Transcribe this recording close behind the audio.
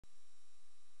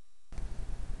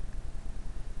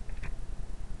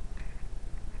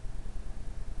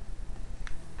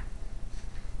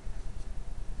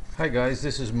Hi guys,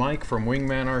 this is Mike from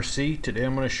Wingman RC. Today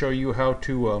I'm going to show you how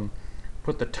to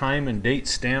put the time and date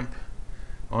stamp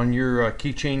on your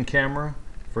keychain camera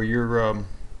for your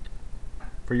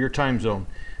time zone.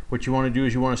 What you want to do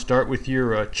is you want to start with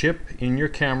your chip in your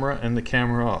camera and the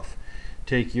camera off.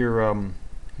 Take your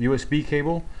USB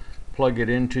cable, plug it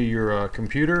into your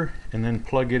computer, and then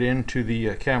plug it into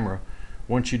the camera.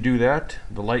 Once you do that,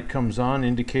 the light comes on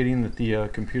indicating that the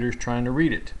computer is trying to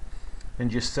read it. And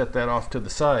just set that off to the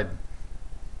side.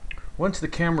 Once the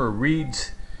computer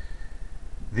reads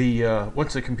the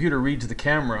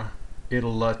camera,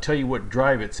 it'll tell you what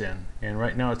drive it's in, and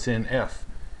right now it's in F.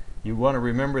 You want to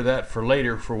remember that for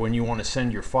later, for when you want to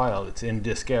send your file. It's in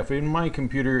disk F. In my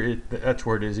computer, that's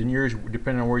where it is. In yours,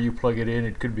 depending on where you plug it in,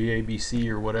 it could be A, B, C,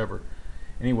 or whatever.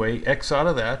 Anyway, X out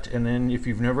of that, and then if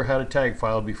you've never had a tag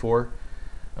file before,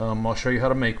 I'll show you how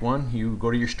to make one. You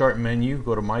go to your Start menu,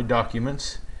 go to My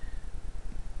Documents,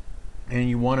 and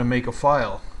you want to make a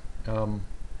file. You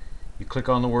click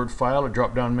on the word File, a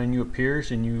drop down menu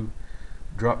appears, and you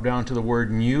drop down to the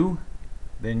word New.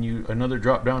 Then another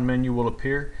drop down menu will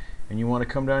appear, and you want to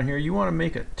come down here. You want to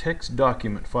make a text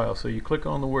document file, so you click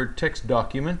on the word Text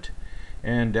Document,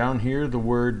 and down here the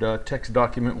word Text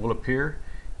Document will appear.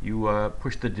 You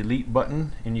push the delete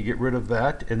button and you get rid of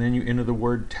that, and then you enter the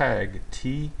word Tag,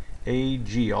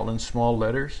 T-A-G, all in small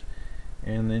letters,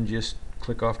 and then just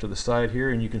click off to the side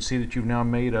here, and you can see that you've now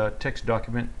made a text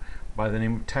document by the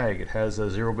name of Tag. It has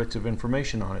 0 bits of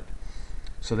information on it.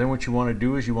 So then what you want to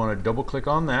do is you want to double click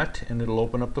on that, and it'll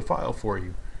open up the file for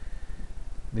you.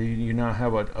 You now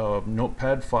have a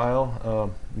notepad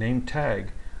file named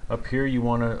Tag. Up here you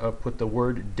want to put the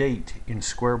word date in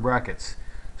square brackets.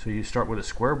 So you start with a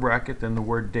square bracket, then the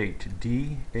word date,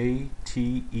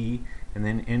 D-A-T-E, and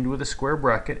then end with a square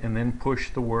bracket, and then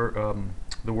push the word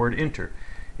enter.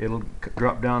 It'll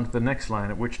drop down to the next line,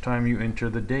 at which time you enter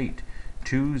the date,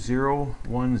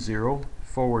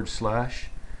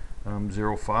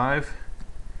 2010/05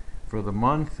 for the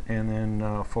month, and then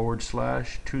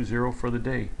 /20 for the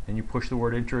day. And you push the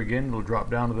word enter again, it'll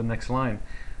drop down to the next line.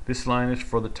 This line is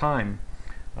for the time.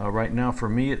 Right now for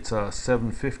me it's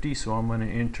 7:50, so I'm going to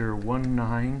enter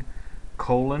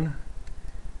 19:50.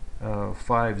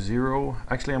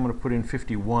 Actually, I'm going to put in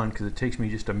 51 because it takes me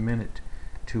just a minute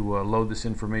to load this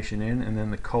information in, and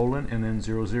then the colon, and then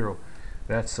 00.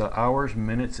 That's hours,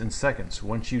 minutes, and seconds.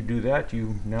 Once you do that,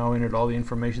 you now entered all the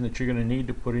information that you're going to need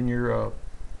to put in your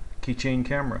keychain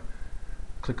camera.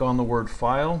 Click on the word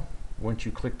File. Once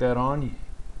you click that on,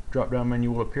 drop down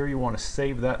menu will appear. You want to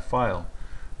save that file.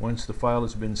 Once the file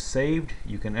has been saved,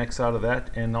 you can X out of that,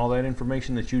 and all that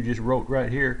information that you just wrote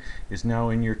right here is now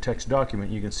in your text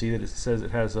document. You can see that it says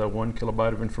it has 1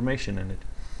 kilobyte of information in it.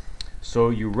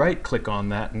 So you right click on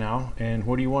that now, and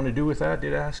what do you want to do with that?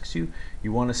 It asks you.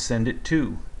 You want to send it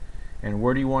to. And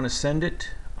where do you want to send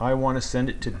it? I want to send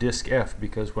it to disk F,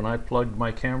 because when I plugged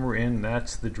my camera in,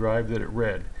 that's the drive that it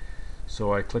read.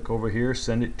 So I click over here,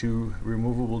 send it to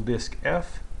removable disk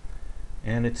F,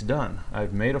 and it's done.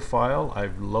 I've made a file,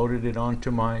 I've loaded it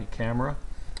onto my camera,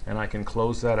 and I can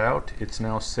close that out. It's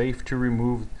now safe to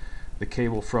remove the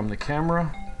cable from the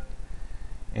camera,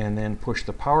 and then push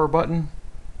the power button.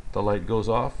 The light goes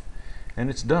off, and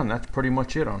it's done. That's pretty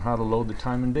much it on how to load the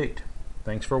time and date.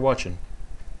 Thanks for watching.